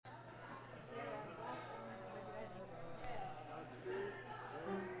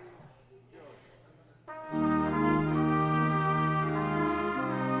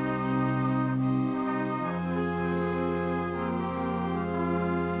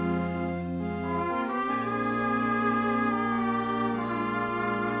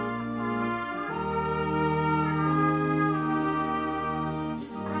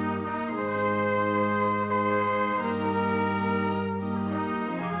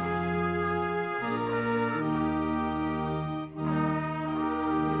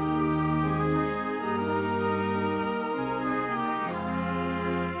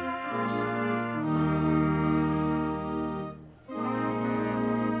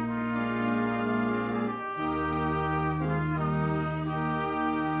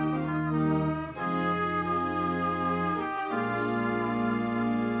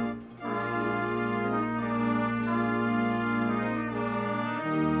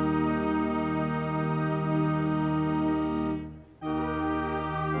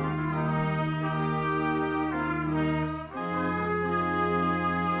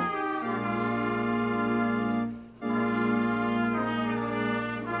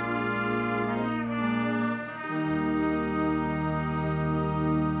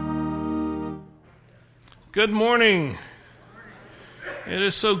Good morning. It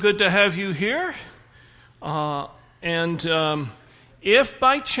is so good to have you here. If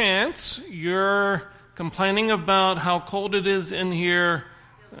by chance you're complaining about how cold it is in here,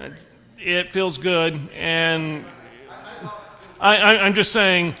 it feels good. And I'm just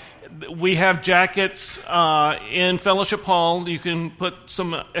saying, we have jackets in Fellowship Hall. You can put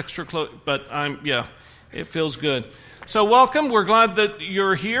some extra clothes, but it feels good. So welcome. We're glad that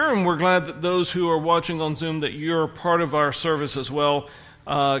you're here, and we're glad that those who are watching on Zoom, that you're part of our service as well.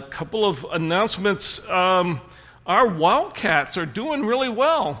 A couple of announcements. Our Wildcats are doing really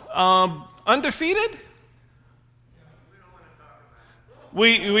well. Undefeated?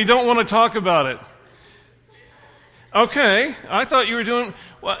 We don't want to talk about it. Okay, I thought you were doing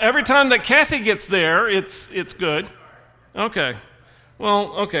well. Every time that Kathy gets there, it's good. Okay,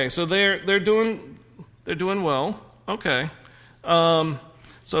 well, okay. So they're doing well. Okay,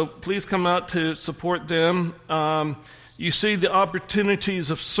 so please come out to support them. You see the opportunities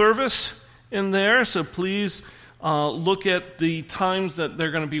of service in there, so please look at the times that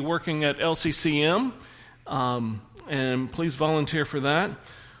they're going to be working at LCCM, and please volunteer for that.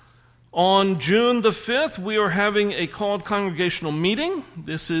 On June the 5th, we are having a called congregational meeting.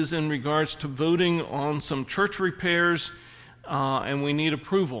 This is in regards to voting on some church repairs, and we need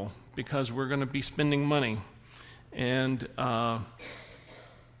approval because we're going to be spending money. And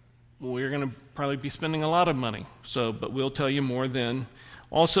we're going to probably be spending a lot of money, but we'll tell you more then.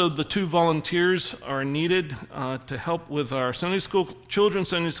 Also, the 2 volunteers are needed to help with our children's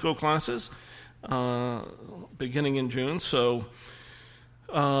Sunday school classes beginning in June. So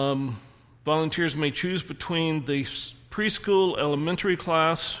volunteers may choose between the preschool, elementary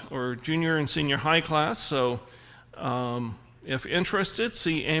class, or junior and senior high class. So if interested,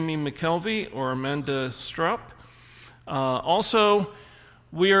 see Amy McKelvey or Amanda Strupp. Also,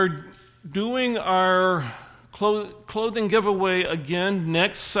 we are doing our clothing giveaway again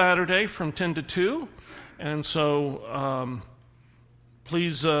next Saturday from 10 to 2. And so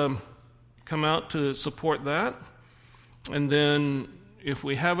please come out to support that. And then if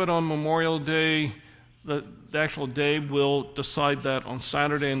we have it on Memorial Day, the actual day, we'll decide that on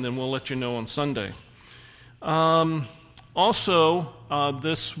Saturday, and then we'll let you know on Sunday. Also,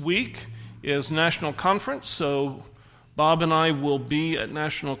 this week is National Conference, so Bob and I will be at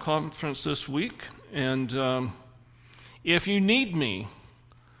National Conference this week, and if you need me,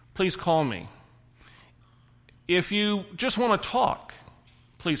 please call me. If you just want to talk,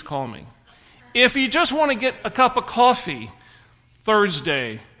 please call me. If you just want to get a cup of coffee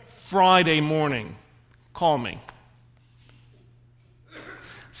Thursday, Friday morning, call me.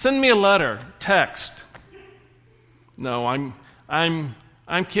 Send me a letter, text. No, I'm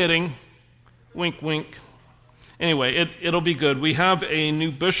kidding. Wink, wink. Anyway, it'll be good. We have a new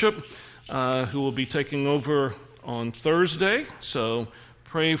bishop who will be taking over on Thursday, so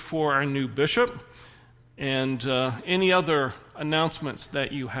pray for our new bishop. And any other announcements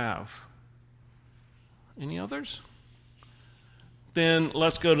that you have? Any others? Then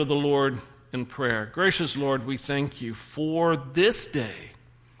let's go to the Lord in prayer. Gracious Lord, we thank you for this day,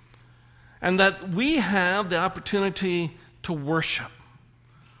 and that we have the opportunity to worship.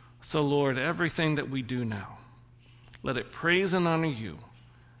 So, Lord, everything that we do now, let it praise and honor you.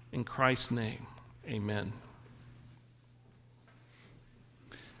 In Christ's name, amen.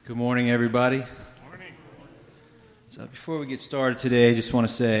 Good morning, everybody. Good morning. So before we get started today, I just want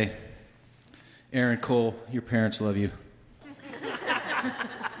to say, Aaron Cole, your parents love you.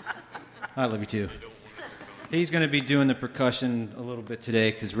 I love you too. He's going to be doing the percussion a little bit today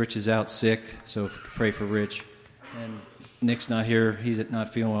because Rich is out sick, so pray for Rich. And Nick's not here. He's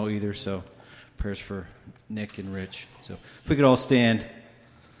not feeling well either, so prayers for Nick and Rich. So if we could all stand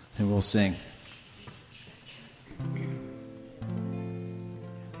and we'll sing.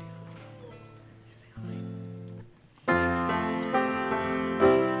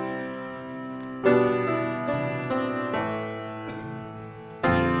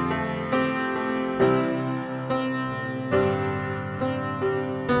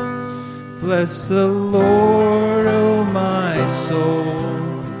 Bless the Lord, oh my soul,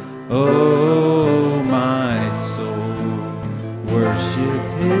 oh my soul, worship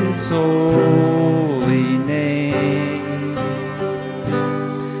His holy name.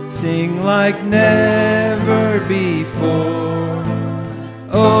 Sing like never before,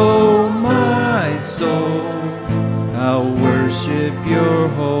 oh my soul, I'll worship your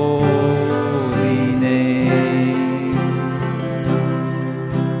holy name.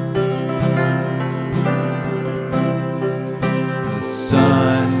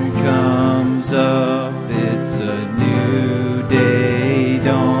 Sun comes up, it's a new day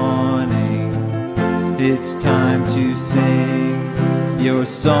dawning. It's sing your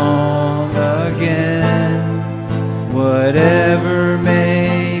song again. Whatever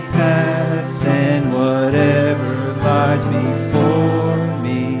may pass and whatever lies before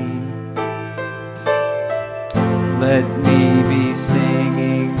me, let me be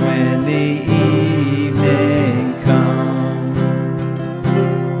singing when the evening comes.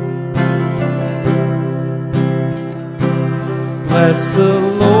 Bless the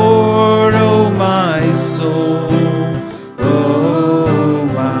Lord, O my soul, O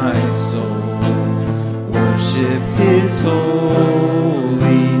my soul, worship His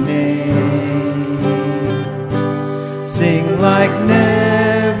holy name. Sing like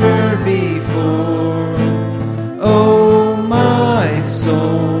never before, O my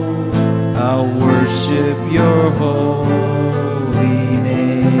soul, I'll worship your holy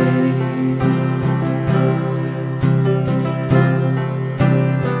name.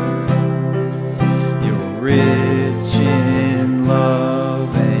 You're rich in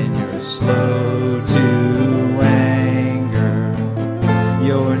love and you're slow to anger.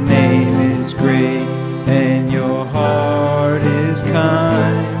 Your name is great and your heart is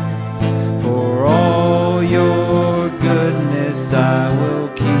kind. For all your goodness I will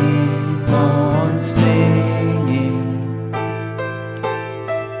keep on singing.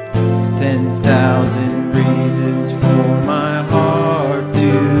 10,000 reasons for my heart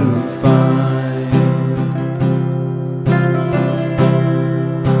to find.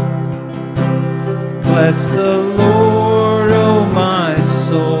 Bless the Lord, O my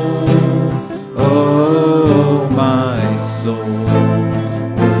soul, O my soul,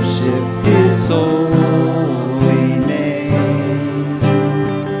 worship His holy name.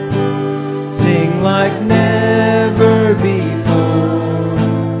 Sing like never before,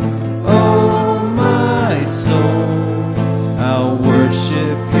 O my soul, I'll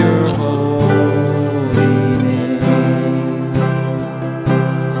worship your holy name.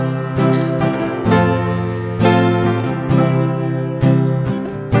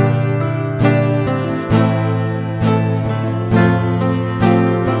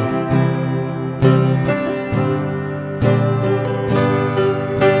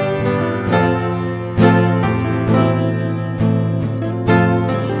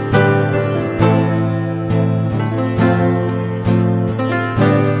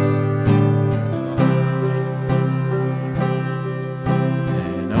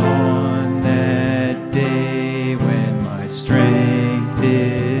 And on that day when my strength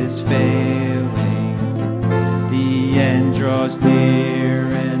is failing, the end draws near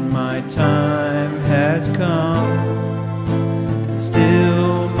and my time has come,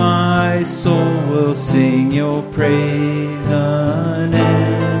 still my soul will sing your praise unending.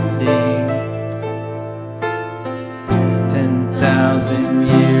 10,000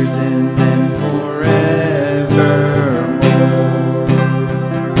 years and then forevermore.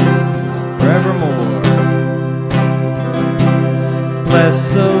 Forevermore.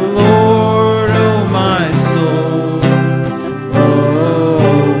 Bless the Lord, O my soul, O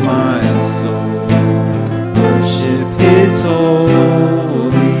my soul, worship His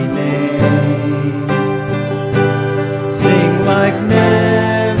holy name. Sing like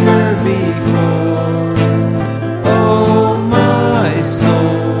never before, O my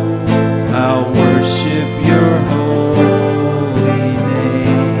soul, I'll worship your holy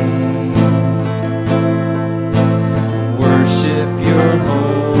name. Worship your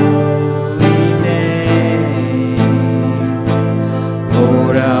holy name.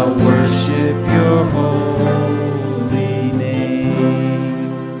 Lord, I'll worship your holy name.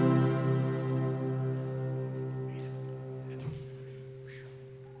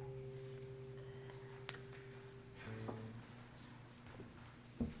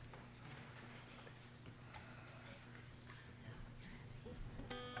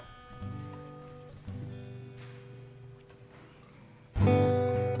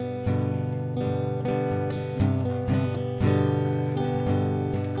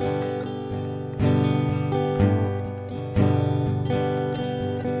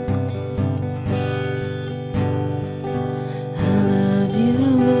 I love you,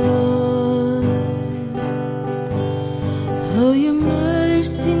 Lord. Oh, your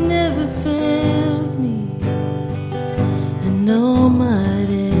mercy never fails me. And all my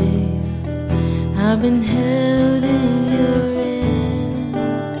days I've been held in your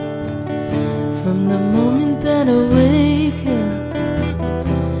hands. From the moment that I wake up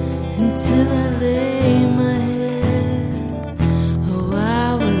until I lay my head, oh,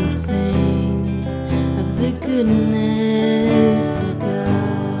 I will sing of the goodness of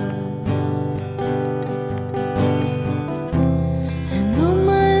God. And all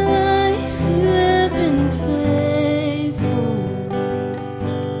my life you have been faithful.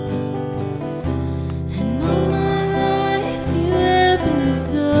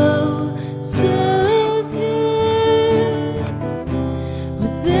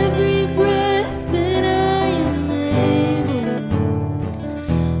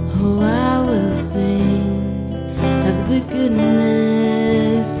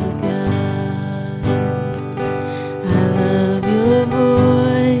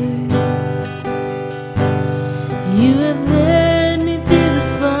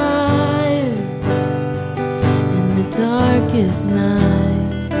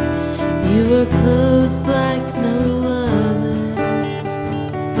 are close like no other.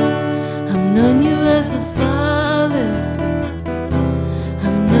 I've known you as a father,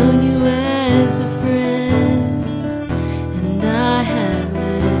 I've known you as a friend, and I have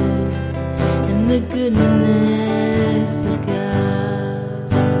lived in the goodness of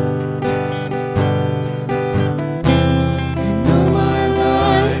God. And all my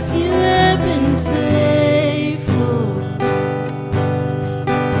life you have been faithful.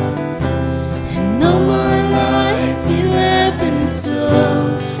 And all my life you have been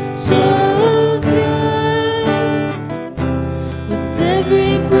so, so good. With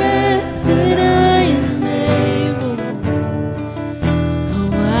every breath that I am able,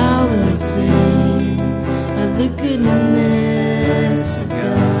 oh, I will sing of the goodness of God.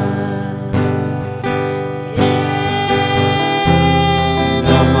 And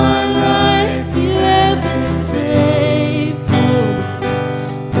all my life you have been faithful.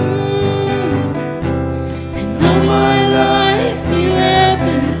 And all my life you have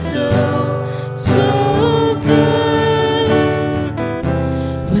been so, so good.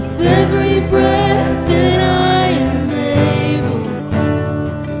 With every breath that I am able,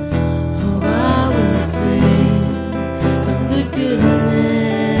 oh, I will sing of the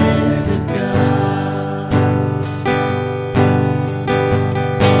goodness of God.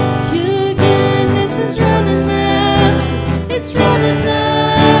 Your goodness is running after, it's running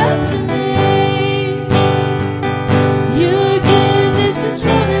after me. Your goodness is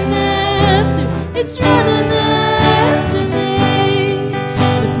running after, it's running after me.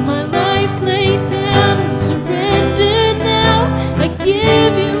 With my life laid down and surrendered now, I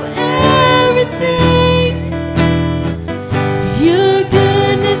give you everything. Your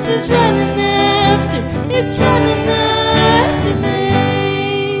goodness is running after, it's running after me.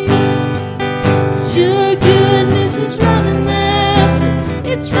 Your goodness is running after,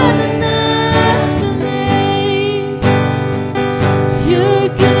 it's running after me. Your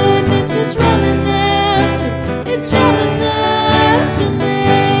goodness is running after, it's running after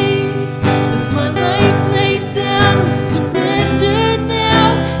me. With my life laid down and surrendered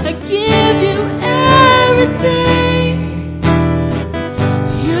now, I give you everything.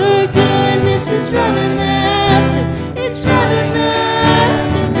 Your goodness is running after, it's running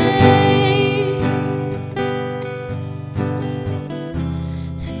after me.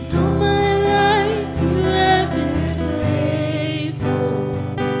 And all my life you have been faithful.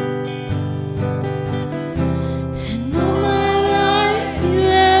 And all my life you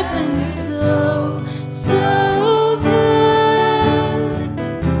have been so, so good.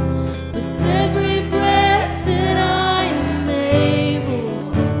 With every breath that I am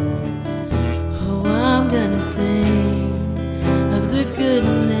able, oh, I'm gonna sing of the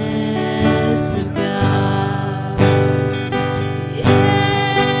goodness of God. And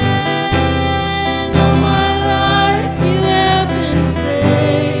all my life you have been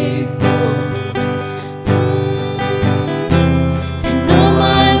faithful. And all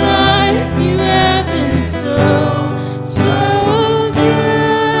my life you have been so, so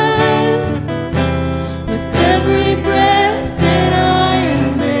good. With every breath that I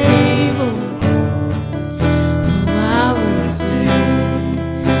am able, oh, I will sing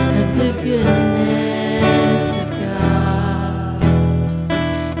of the goodness of God.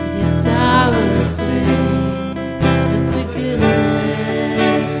 Yes, I will sing of the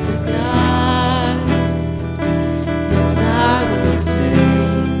goodness of God. Yes, I will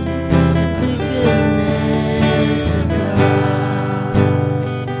sing of the goodness of God.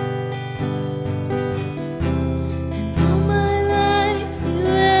 And all my life you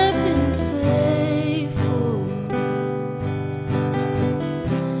have been faithful.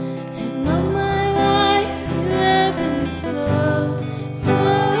 And all my life you have been so, so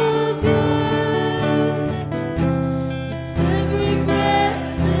good. With every breath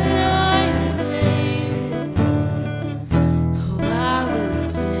that I am able, oh, I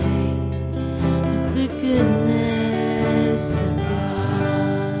will sing of the goodness of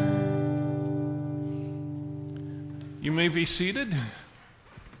God. You may be seated.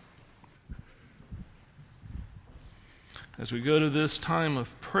 As we go to this time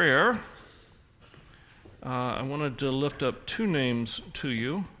of prayer, I wanted to lift up two names to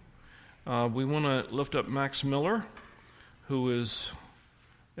you. We want to lift up Max Miller, who is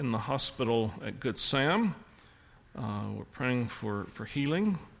in the hospital at Good Sam. We're praying for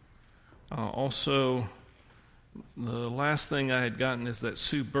healing. Also, the last thing I had gotten is that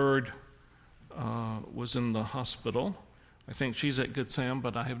Sue Bird was in the hospital. I think she's at Good Sam,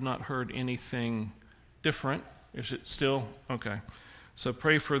 but I have not heard anything different. Is it still? Okay. So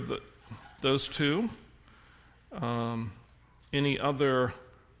pray for those two. Any other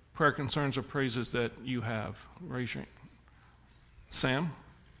prayer concerns or praises that you have? Raise your hand. Sam,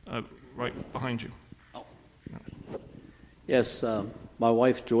 right behind you. Yes, my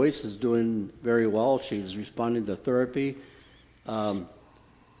wife Joyce is doing very well. She's responding to therapy. But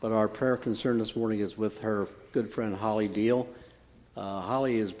our prayer concern this morning is with her good friend Holly Deal.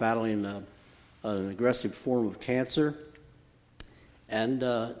 Holly is battling an aggressive form of cancer, and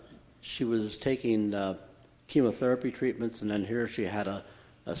she was taking chemotherapy treatments, and then here she had a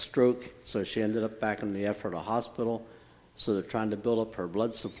stroke, so she ended up back in the Ephrata Hospital. So they're trying to build up her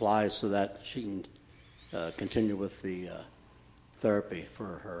blood supply so that she can continue with the therapy for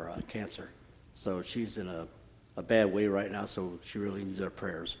her cancer. So she's in a bad way right now, so she really needs our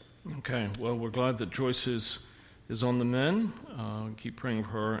prayers. Okay, well, we're glad that Joyce is on the mend. Keep praying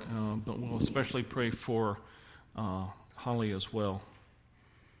for her, but we'll especially pray for Holly as well.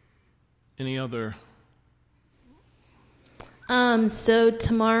 Any other? So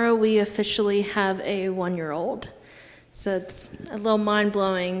tomorrow we officially have a 1-year-old. So it's a little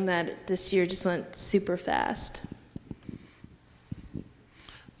mind-blowing that this year just went super fast.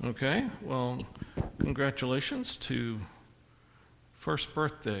 Okay, well, congratulations to first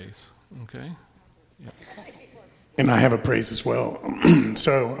birthdays, okay? Yeah. And I have a praise as well.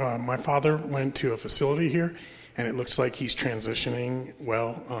 So my father went to a facility here, and it looks like he's transitioning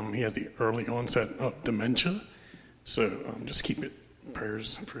well. He has the early onset of dementia, so just keep it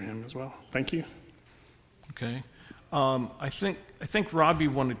prayers for him as well. Thank you. Okay. I think Robbie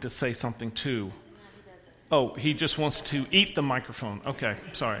wanted to say something too. Oh, he just wants to eat the microphone. Okay,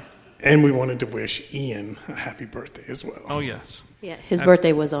 sorry. And we wanted to wish Ian a happy birthday as well. Oh, yes. Yeah, his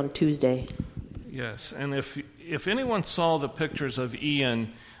birthday was on Tuesday. Yes, and if anyone saw the pictures of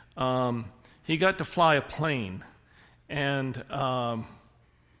Ian, he got to fly a plane, and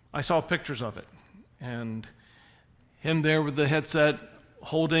I saw pictures of it, and him there with the headset,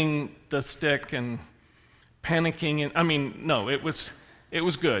 holding the stick and panicking, and I mean, no, it was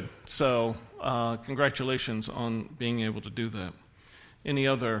good. So congratulations on being able to do that. Any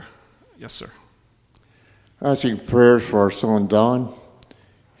other? Yes, sir. Asking prayers for our son Don.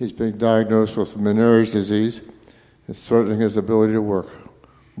 He's been diagnosed with Meniere's disease. It's threatening his ability to work.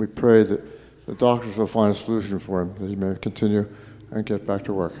 We pray that the doctors will find a solution for him, that he may continue and get back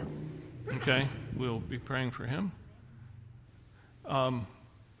to work. Okay, we'll be praying for him.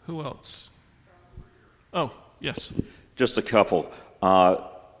 Who else? Oh, yes. Just a couple.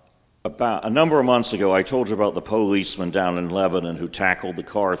 About a number of months ago, I told you about the policeman down in Lebanon who tackled the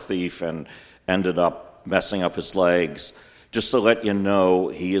car thief and ended up messing up his legs. Just to let you know,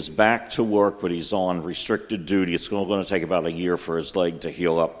 he is back to work, but he's on restricted duty. It's going to take about a year for his leg to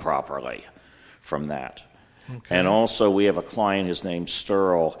heal up properly from that. Okay. And also, we have a client, his name's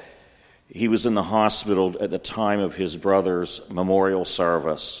Sterl. He was in the hospital at the time of his brother's memorial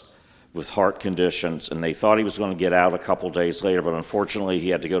service with heart conditions, and they thought he was going to get out a couple days later, but unfortunately he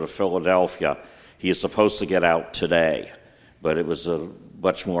had to go to Philadelphia. He is supposed to get out today, but it was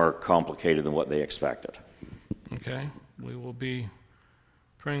much more complicated than what they expected. Okay, we will be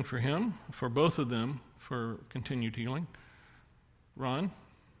praying for him, for both of them, for continued healing. Ron?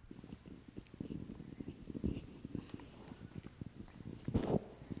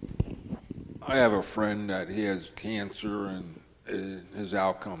 I have a friend that he has cancer and his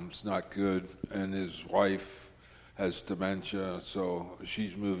outcome's not good, and his wife has dementia, so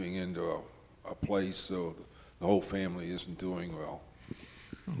she's moving into a place, so the whole family isn't doing well.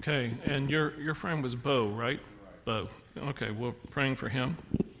 Okay, and your friend was Bo, right? Bo. Okay, we're praying for him,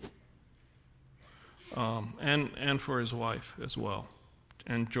 and for his wife as well,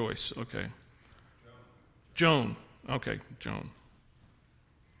 and Joyce. Okay. Joan. Okay, Joan.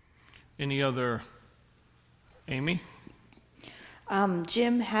 Any other? Amy?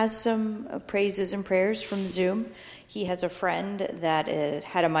 Jim has some praises and prayers from Zoom. He has a friend that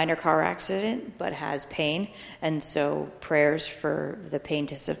had a minor car accident but has pain, and so prayers for the pain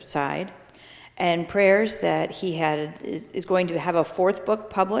to subside. And prayers that he is going to have a 4th book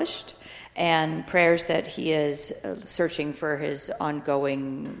published, and prayers that he is searching for his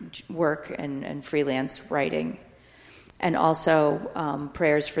ongoing work and freelance writing. And also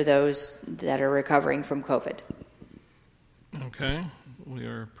prayers for those that are recovering from COVID. Okay, we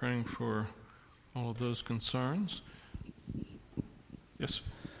are praying for all of those concerns. Yes.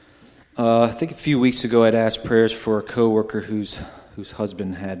 I think a few weeks ago I'd asked prayers for a coworker whose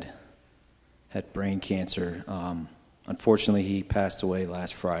husband had brain cancer. Unfortunately, he passed away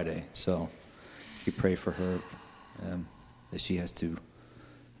last Friday, so we pray for her that she has to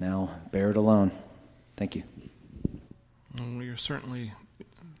now bear it alone. Thank you. And we certainly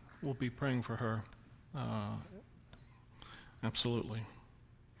will be praying for her. Absolutely.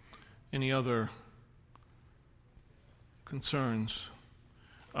 Any other concerns?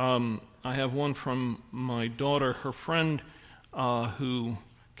 I have one from my daughter. Her friend who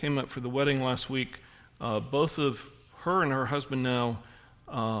came up for the wedding last week, both of her and her husband now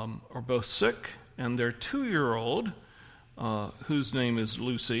are both sick, and their 2-year-old, whose name is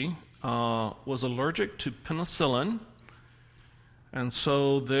Lucy, was allergic to penicillin, and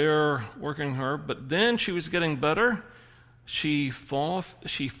so they're working her. But then she was getting better. She fell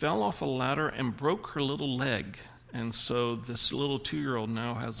off a ladder and broke her little leg, and so this little 2-year-old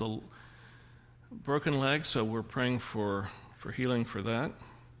now has a broken leg. So we're praying for healing for that,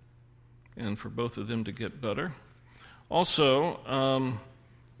 and for both of them to get better. Also,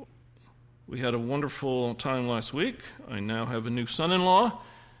 we had a wonderful time last week. I now have a new son-in-law,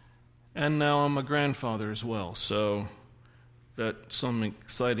 and now I'm a grandfather as well. So that's some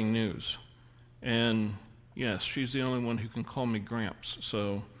exciting news. And yes, she's the only one who can call me Gramps.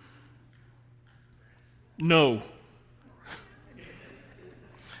 So, no.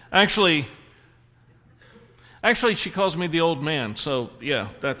 Actually, she calls me the old man. So, yeah,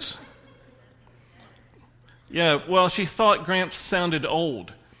 that's... Yeah, well, she thought Gramps sounded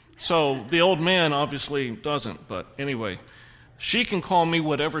old. So the old man obviously doesn't. But anyway, she can call me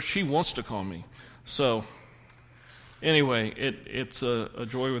whatever she wants to call me. So anyway, it's a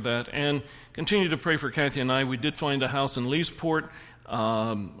joy with that. And continue to pray for Kathy and I. We did find a house in Leesport.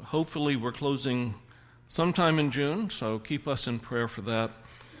 Hopefully we're closing sometime in June, so keep us in prayer for that.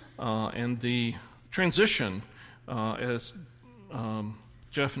 And the transition, as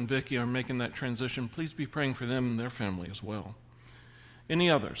Jeff and Vicki are making that transition, please be praying for them and their family as well. Any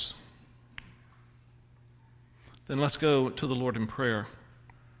others? Then let's go to the Lord in prayer.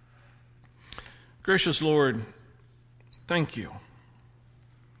 Gracious Lord, thank you.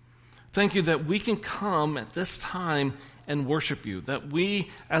 Thank you that we can come at this time and worship you, that we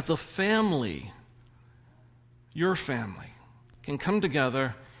as a family, your family, can come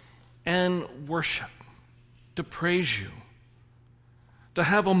together and worship, to praise you, to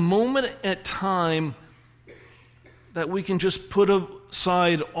have a moment at time that we can just put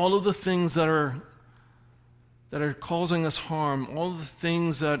aside all of the things that are causing us harm, all the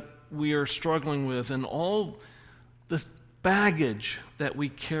things that we are struggling with, and all the baggage that we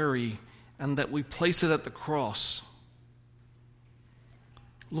carry, and that we place it at the cross.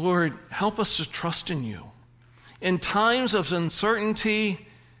 Lord, help us to trust in you. In times of uncertainty,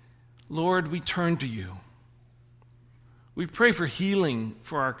 Lord, we turn to you. We pray for healing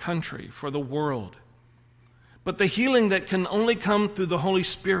for our country, for the world, but the healing that can only come through the Holy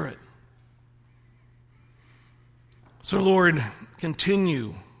Spirit. So, Lord,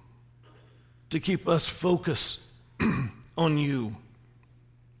 continue to keep us focused on you.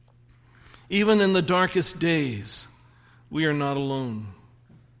 Even in the darkest days, we are not alone.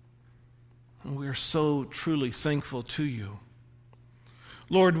 And we are so truly thankful to you.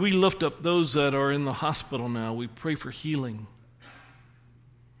 Lord, we lift up those that are in the hospital now. We pray for healing.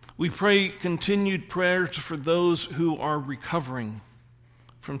 We pray continued prayers for those who are recovering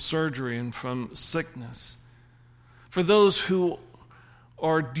from surgery and from sickness. For those who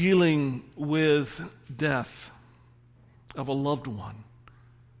are dealing with death of a loved one.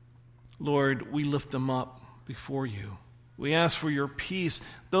 Lord, we lift them up before you. We ask for your peace.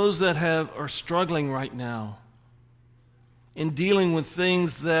 Those that are struggling right now in dealing with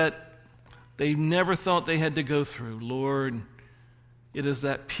things that they never thought they had to go through, Lord, it is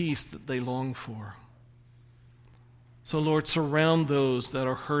that peace that they long for. So, Lord, surround those that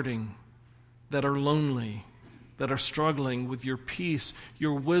are hurting, that are lonely, that are struggling with your peace,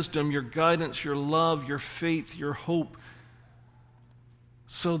 your wisdom, your guidance, your love, your faith, your hope,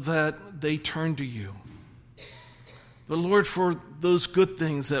 so that they turn to you. But Lord, for those good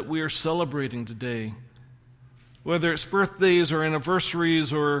things that we are celebrating today, whether it's birthdays or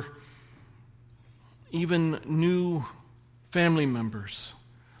anniversaries or even new family members,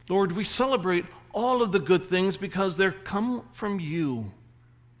 Lord, we celebrate all of the good things because they come from you,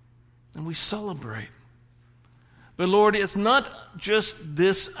 and we celebrate. But Lord, it's not just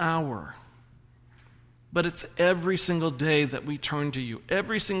this hour, but it's every single day that we turn to you,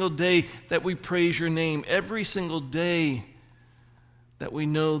 every single day that we praise your name, every single day that we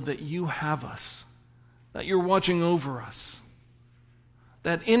know that you have us, that you're watching over us,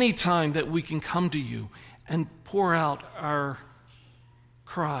 that any time that we can come to you and pour out our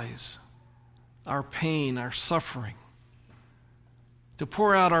cries, our pain, our suffering,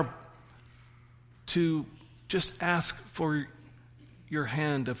 to just ask for your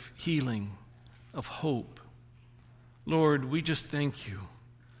hand of healing, of hope. Lord, we just thank you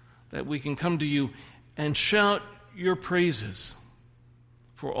that we can come to you and shout your praises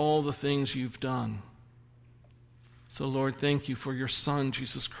for all the things you've done. So, Lord, thank you for your Son,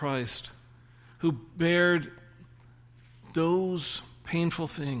 Jesus Christ, who bared those painful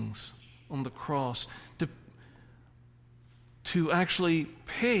things on the cross to actually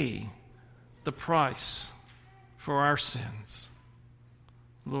pay the price for our sins.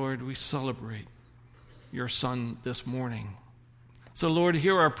 Lord, we celebrate your Son this morning. So, Lord,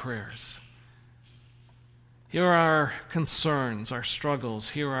 hear our prayers. Hear our concerns, our struggles.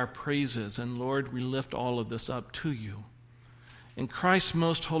 Hear our praises. And, Lord, we lift all of this up to you. In Christ's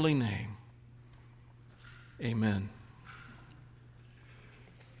most holy name, amen.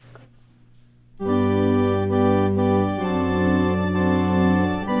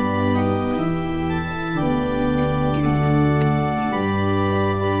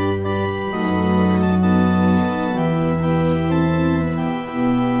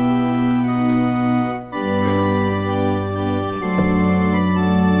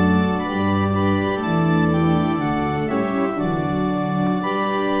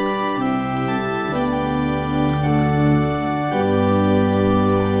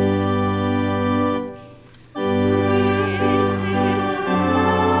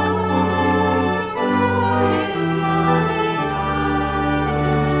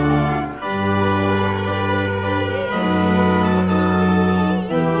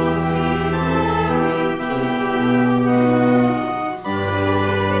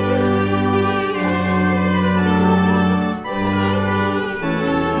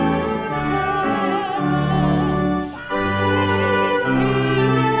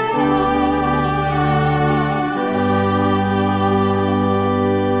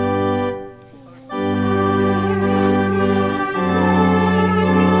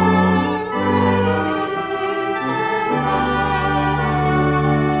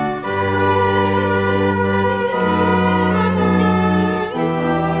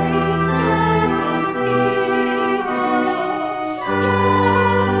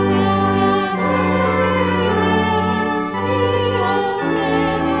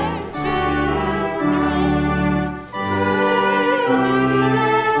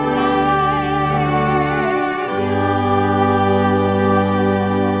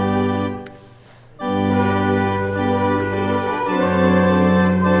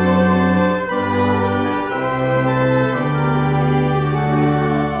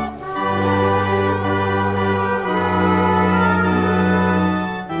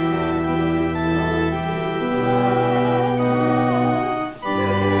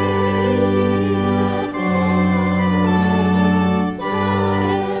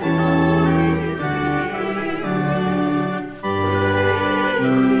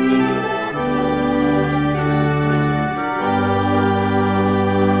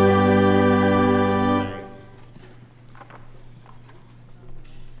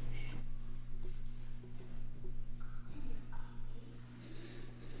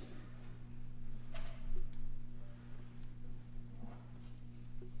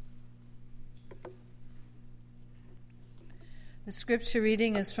 The scripture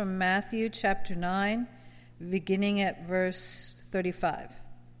reading is from Matthew chapter 9, beginning at verse 35.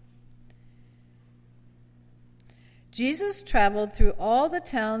 Jesus traveled through all the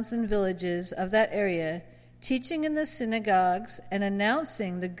towns and villages of that area, teaching in the synagogues and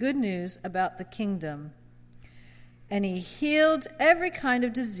announcing the good news about the kingdom. And he healed every kind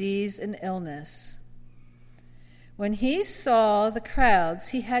of disease and illness. When he saw the crowds,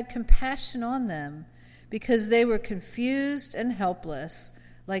 he had compassion on them, because they were confused and helpless,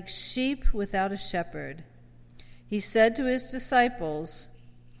 like sheep without a shepherd. He said to his disciples,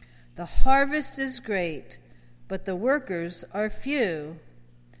 "The harvest is great, but the workers are few.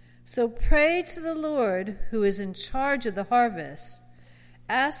 So pray to the Lord who is in charge of the harvest.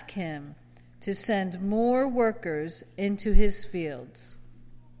 Ask him to send more workers into his fields."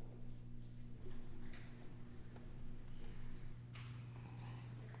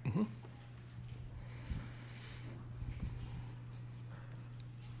 Mm-hmm.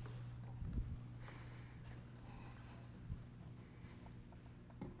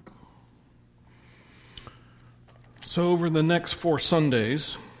 So over the next 4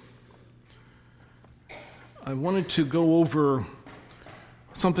 Sundays, I wanted to go over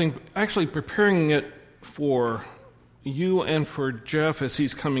something, actually preparing it for you and for Jeff as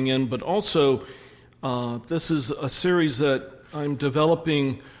he's coming in, but also this is a series that I'm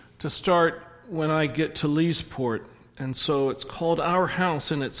developing to start when I get to Leesport. And so it's called Our House,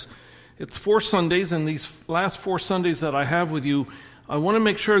 and it's 4 Sundays, and these last 4 Sundays that I have with you, I want to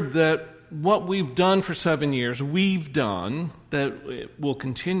make sure that what we've done for 7 years, that it will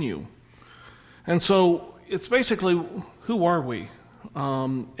continue. And so it's basically, who are we?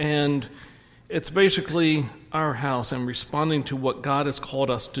 and it's basically our house and responding to what God has called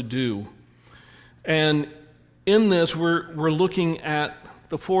us to do. And in this, we're looking at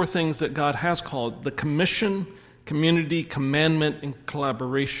the four things that God has called: the commission, community, commandment, and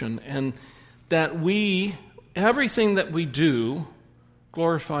collaboration. And that everything that we do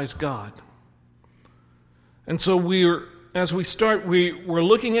glorifies God. And so as we start, we're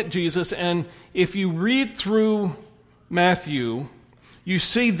looking at Jesus, and if you read through Matthew, you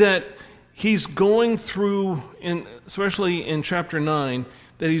see that he's going through, especially in chapter 9,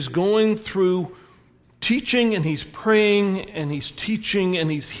 that he's going through teaching, and he's praying, and he's teaching,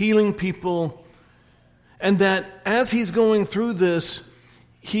 and he's healing people. And that as he's going through this,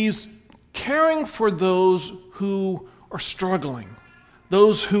 he's caring for those who are struggling,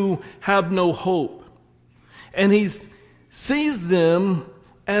 those who have no hope. And he sees them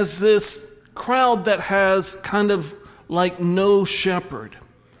as this crowd that has kind of like no shepherd.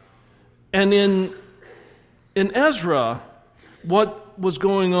 And in Ezra, what was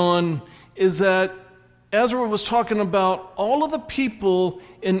going on is that Ezra was talking about all of the people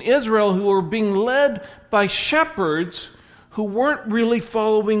in Israel who were being led by shepherds who weren't really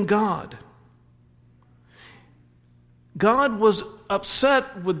following God. God was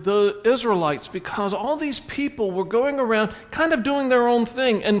upset with the Israelites because all these people were going around kind of doing their own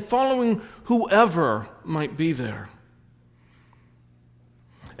thing and following whoever might be there.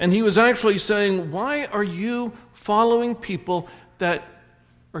 And he was actually saying, why are you following people that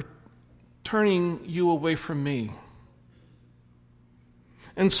are turning you away from me?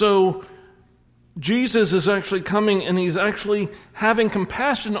 And so Jesus is actually coming, and he's actually having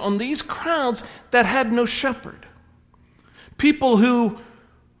compassion on these crowds that had no shepherd. People who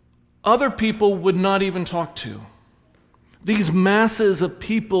other people would not even talk to. These masses of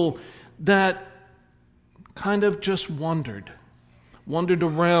people that kind of just wandered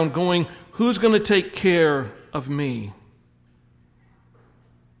around going, who's going to take care of me?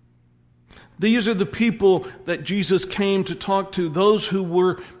 These are the people that Jesus came to talk to, those who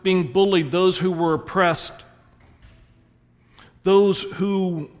were being bullied, those who were oppressed, those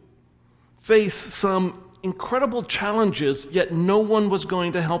who face some incredible challenges, yet no one was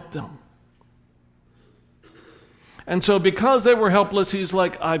going to help them. And so because they were helpless, he's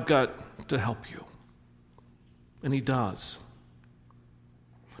like, I've got to help you. And he does.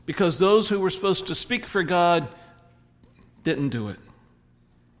 Because those who were supposed to speak for God didn't do it.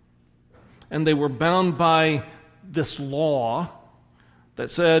 And they were bound by this law that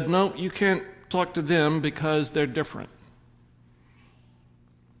said, no, you can't talk to them because they're different.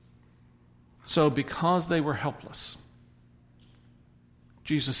 So because they were helpless,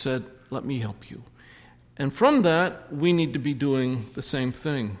 Jesus said, let me help you. And from that, we need to be doing the same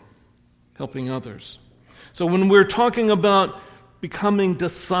thing, helping others. So when we're talking about becoming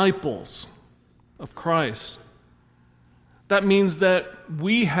disciples of Christ, that means that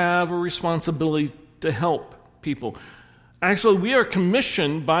we have a responsibility to help people. Actually, we are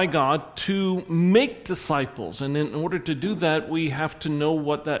commissioned by God to make disciples. And in order to do that, we have to know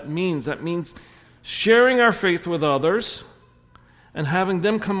what that means. That means sharing our faith with others and having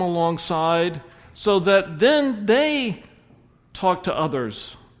them come alongside so that then they talk to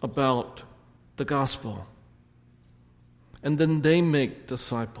others about the gospel. And then they make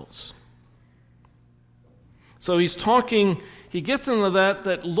disciples. So he gets into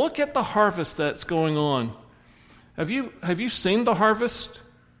that look at the harvest that's going on. Have you seen the harvest?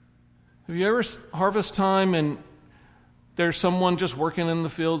 Have you ever harvest time and there's someone just working in the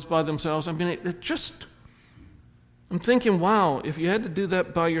fields by themselves? I mean, I'm thinking, wow, if you had to do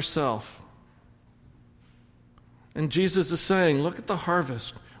that by yourself. And Jesus is saying, look at the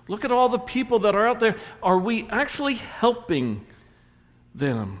harvest. Look at all the people that are out there. Are we actually helping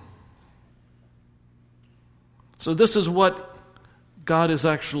them? So this is what God is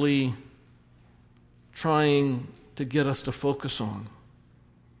actually trying to get us to focus on.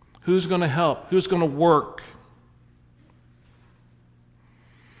 Who's going to help? Who's going to work?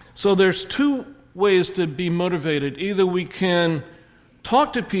 So there's two ways to be motivated. Either we can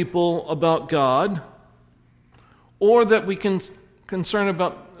talk to people about God, or that we're concerned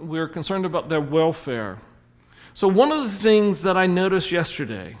about their welfare. So one of the things that I noticed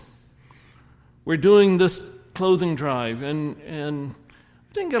yesterday, we're doing this clothing drive, and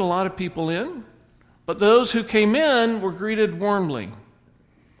we didn't get a lot of people in, but those who came in were greeted warmly.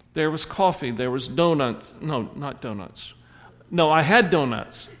 There was coffee, there was donuts. No, not donuts. No, I had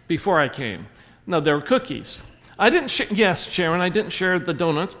donuts before I came. No, there were cookies. Yes, Sharon, I didn't share the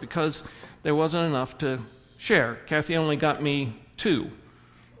donuts because there wasn't enough to share. Kathy only got me 2.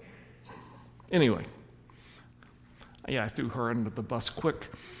 Anyway, I threw her under the bus quick.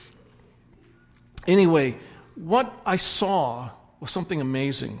 Anyway, what I saw was something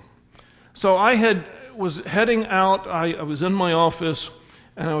amazing. So I was heading out. I was in my office,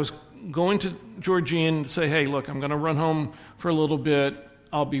 and I was going to Georgine to say, hey, look, I'm going to run home for a little bit.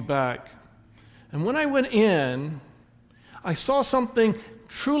 I'll be back. And when I went in, I saw something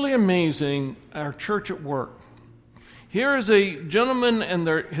truly amazing at our church at work. Here is a gentleman and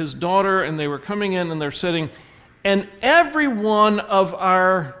his daughter, and they were coming in, and they're sitting, and every one of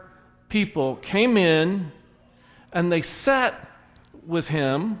our people came in, and they sat with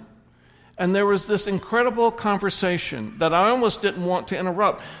him, and there was this incredible conversation that I almost didn't want to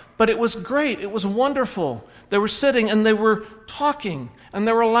interrupt. But it was great. It was wonderful. They were sitting, and they were talking, and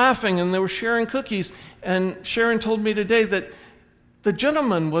they were laughing, and they were sharing cookies. And Sharon told me today that the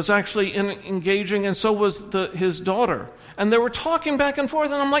gentleman was actually engaging, and so was his daughter. And they were talking back and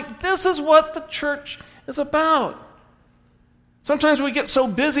forth, and I'm like, this is what the church is about. Sometimes we get so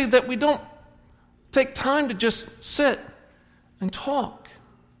busy that we don't take time to just sit and talk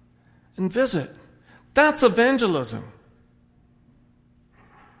and visit. That's evangelism.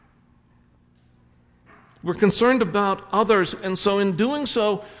 We're concerned about others, and so in doing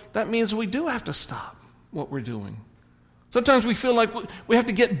so, that means we do have to stop what we're doing. Sometimes we feel like we have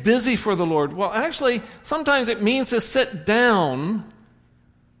to get busy for the Lord. Well, actually, sometimes it means to sit down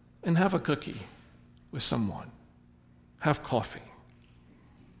and have a cookie with someone, have coffee,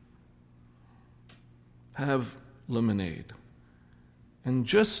 have lemonade, and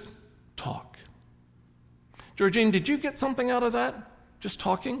just talk. Georgine, did you get something out of that? Just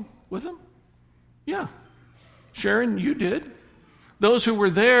talking with him? Yeah. Sharon, you did. Those who were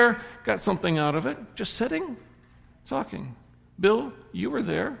there got something out of it. Just sitting, talking. Bill, you were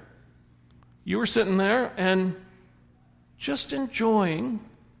there. You were sitting there and just enjoying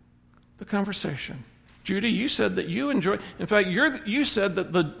the conversation. Judy, you said that you enjoyed. In fact, you said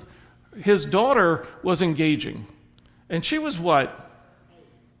that his daughter was engaging. And she was what?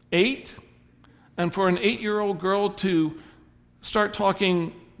 8? And for an 8-year-old girl to start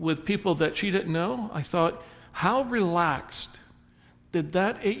talking with people that she didn't know, I thought, how relaxed did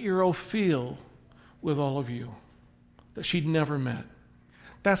that 8-year-old feel with all of you that she'd never met?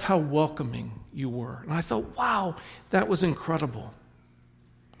 That's how welcoming you were. And I thought, wow, that was incredible.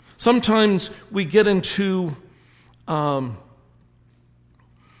 Sometimes we get into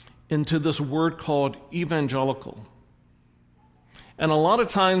this word called evangelical. And a lot of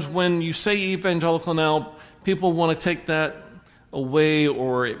times when you say evangelical now, people want to take that away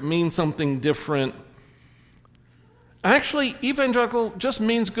or it means something different. Actually, evangelical just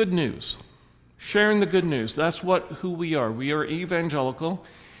means good news. Sharing the good news. That's who we are. We are evangelical.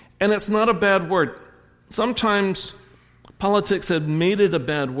 And it's not a bad word. Sometimes politics have made it a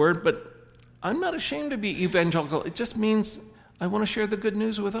bad word, but I'm not ashamed to be evangelical. It just means I want to share the good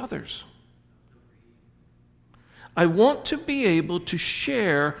news with others. I want to be able to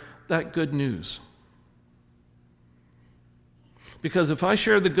share that good news. Because if I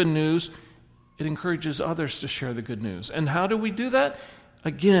share the good news, it encourages others to share the good news. And how do we do that?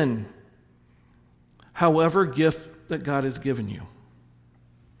 Again, however gift that God has given you.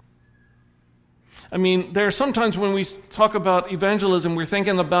 I mean, there are sometimes when we talk about evangelism, we're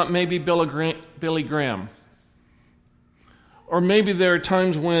thinking about maybe Billy Graham. Or maybe there are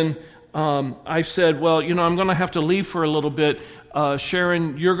times when I've said, well, I'm going to have to leave for a little bit.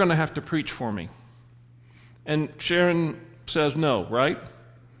 Sharon, you're going to have to preach for me. And Sharon says no, right?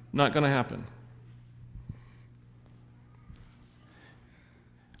 Not going to happen.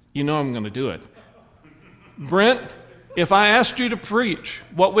 You know I'm going to do it. Brent, if I asked you to preach,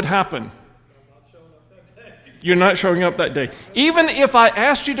 what would happen? You're not showing up that day. Even if I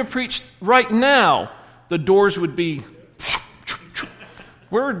asked you to preach right now, the doors would be...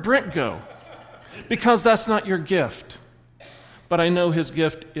 Where would Brent go? Because that's not your gift. But I know his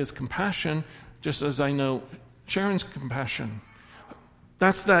gift is compassion, just as I know Sharon's compassion.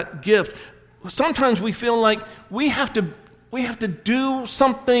 That's that gift. Sometimes we feel like we have to do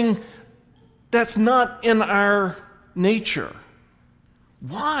something that's not in our nature.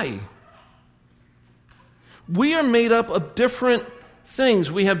 Why? We are made up of different things.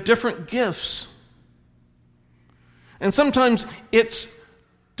 We have different gifts. And sometimes it's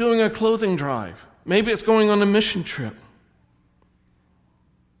doing a clothing drive. Maybe it's going on a mission trip.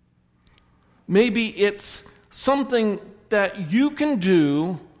 Maybe it's something that you can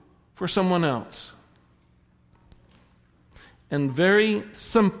do for someone else. And very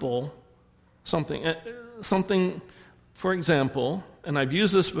simple something, for example, and I've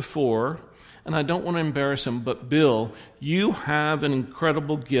used this before, and I don't want to embarrass him, but Bill, you have an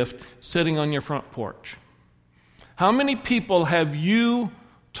incredible gift sitting on your front porch. How many people have you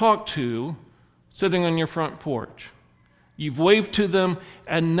talked to sitting on your front porch? You've waved to them,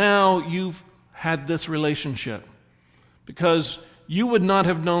 and now you've had this relationship. Because you would not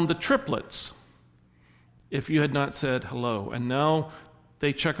have known the triplets if you had not said hello. And now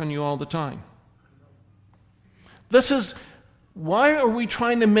they check on you all the time. This is, why are we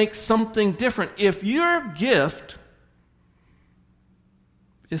trying to make something different? If your gift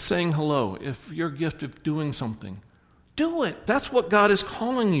is saying hello, if your gift of doing something, do it. That's what God is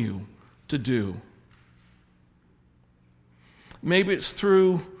calling you to do. Maybe it's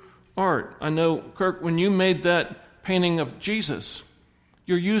through art. I know, Kirk, when you made that painting of Jesus,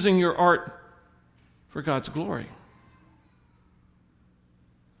 you're using your art for God's glory.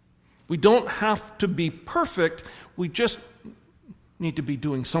 We don't have to be perfect. We just need to be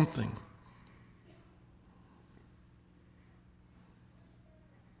doing something.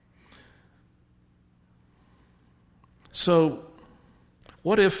 So,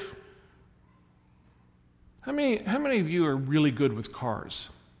 what if, how many of you are really good with cars?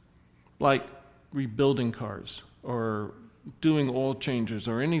 Like rebuilding cars or doing oil changes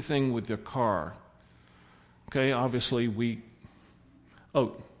or anything with your car? Okay, obviously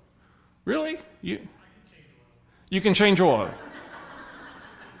oh, really? You can change oil.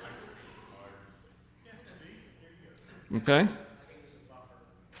 Okay?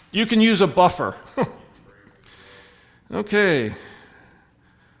 You can use a buffer. Okay.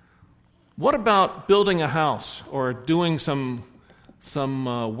 What about building a house or doing some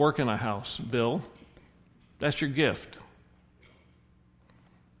work in a house, Bill? That's your gift.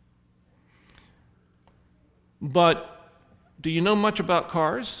 But do you know much about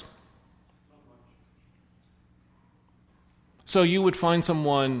cars? So you would find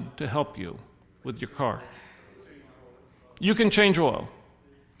someone to help you with your car. You can change oil.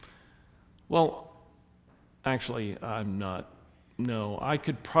 Well, actually, I'm not. No, I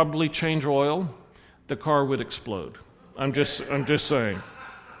could probably change oil. The car would explode. I'm just saying.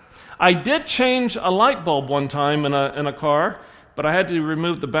 I did change a light bulb one time in a car, but I had to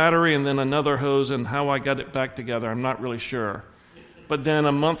remove the battery and then another hose, and how I got it back together, I'm not really sure. But then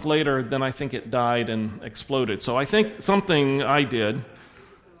a month later, then I think it died and exploded. So I think something I did,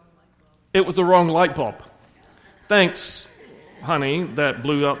 it was the wrong light bulb. Thanks, honey, that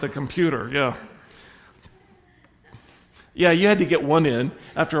blew out the computer, yeah. Yeah, you had to get one in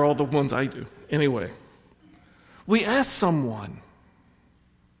after all the ones I do. Anyway, we ask someone.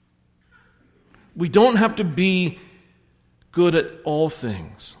 We don't have to be good at all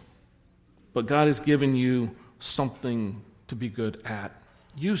things, but God has given you something to be good at.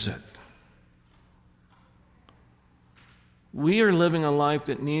 Use it. We are living a life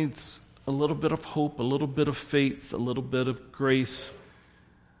that needs a little bit of hope, a little bit of faith, a little bit of grace.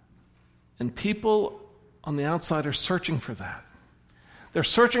 And people on the outside are searching for that. They're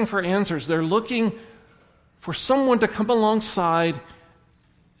searching for answers. They're looking for someone to come alongside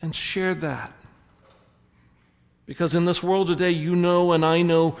and share that. Because in this world today, you know and I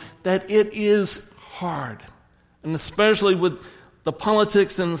know that it is hard. And especially with the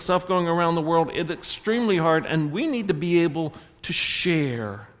politics and the stuff going around the world, it's extremely hard. And we need to be able to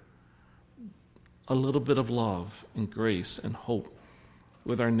share a little bit of love and grace and hope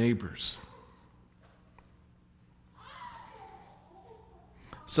with our neighbors.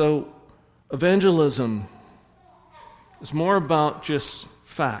 So, evangelism is more about just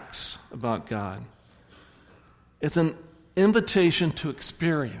facts about God. It's an invitation to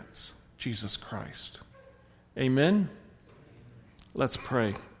experience Jesus Christ. Amen? Let's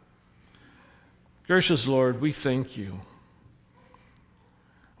pray. Gracious Lord, we thank you.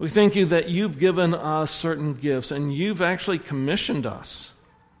 We thank you that you've given us certain gifts, and you've actually commissioned us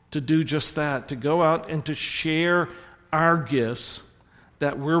to do just that, to go out and to share our gifts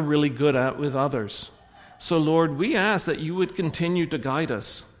that we're really good at with others. So, Lord, we ask that you would continue to guide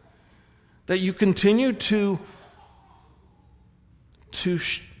us, that you continue to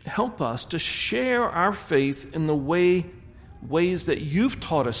help us to share our faith in the ways that you've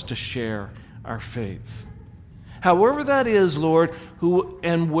taught us to share our faith. However that is, Lord,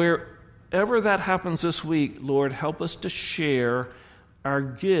 and wherever that happens this week, Lord, help us to share our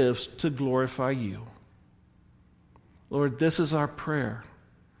gifts to glorify you. Lord, this is our prayer,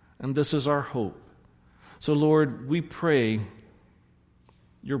 and this is our hope. So, Lord, we pray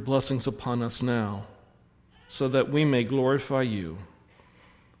your blessings upon us now, so that we may glorify you.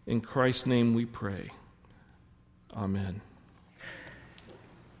 In Christ's name we pray. Amen.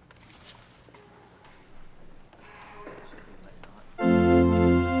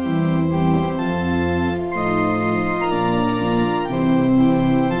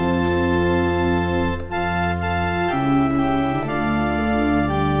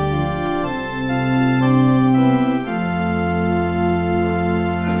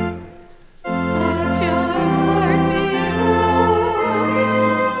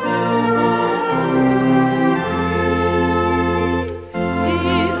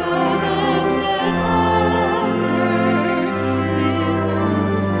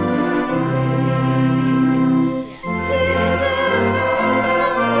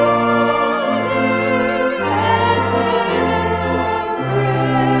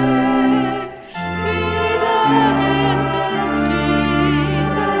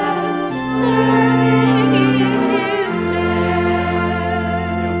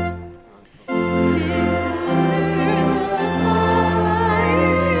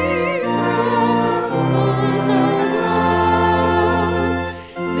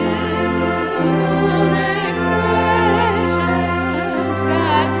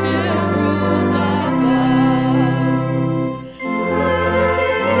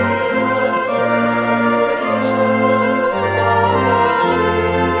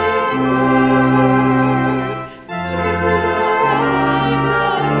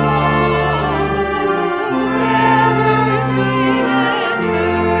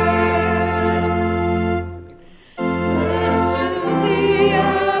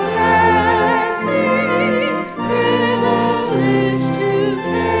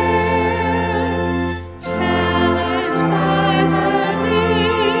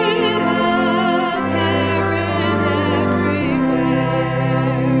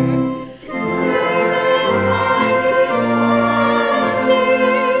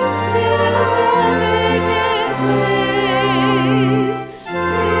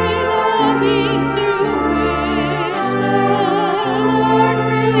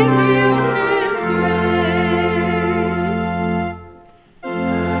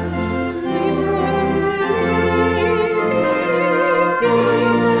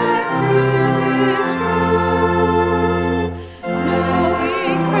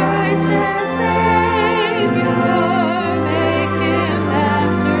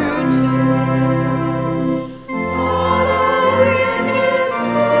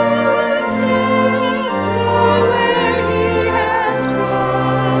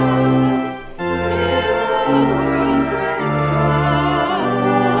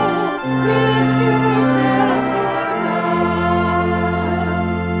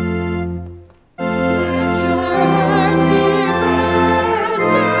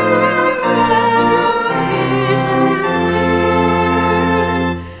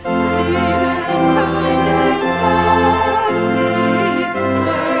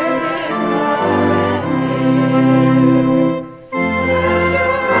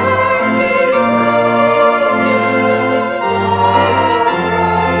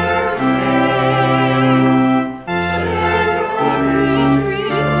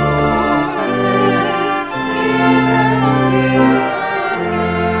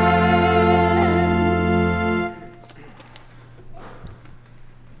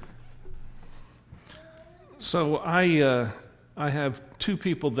 So I have two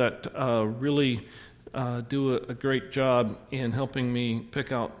people that really do a great job in helping me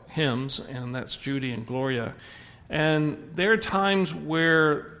pick out hymns, and that's Judy and Gloria. And there are times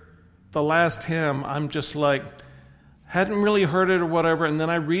where the last hymn, I'm just like, hadn't really heard it or whatever, and then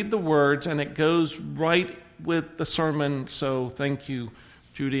I read the words, and it goes right with the sermon. So thank you,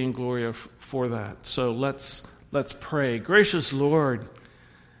 Judy and Gloria, for that. So let's pray. Gracious Lord,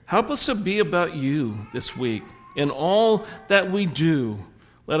 help us to be about you this week. In all that we do,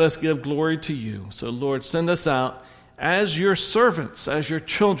 let us give glory to you. So, Lord, send us out as your servants, as your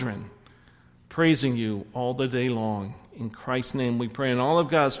children, praising you all the day long. In Christ's name we pray. And all of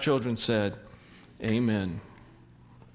God's children said, amen.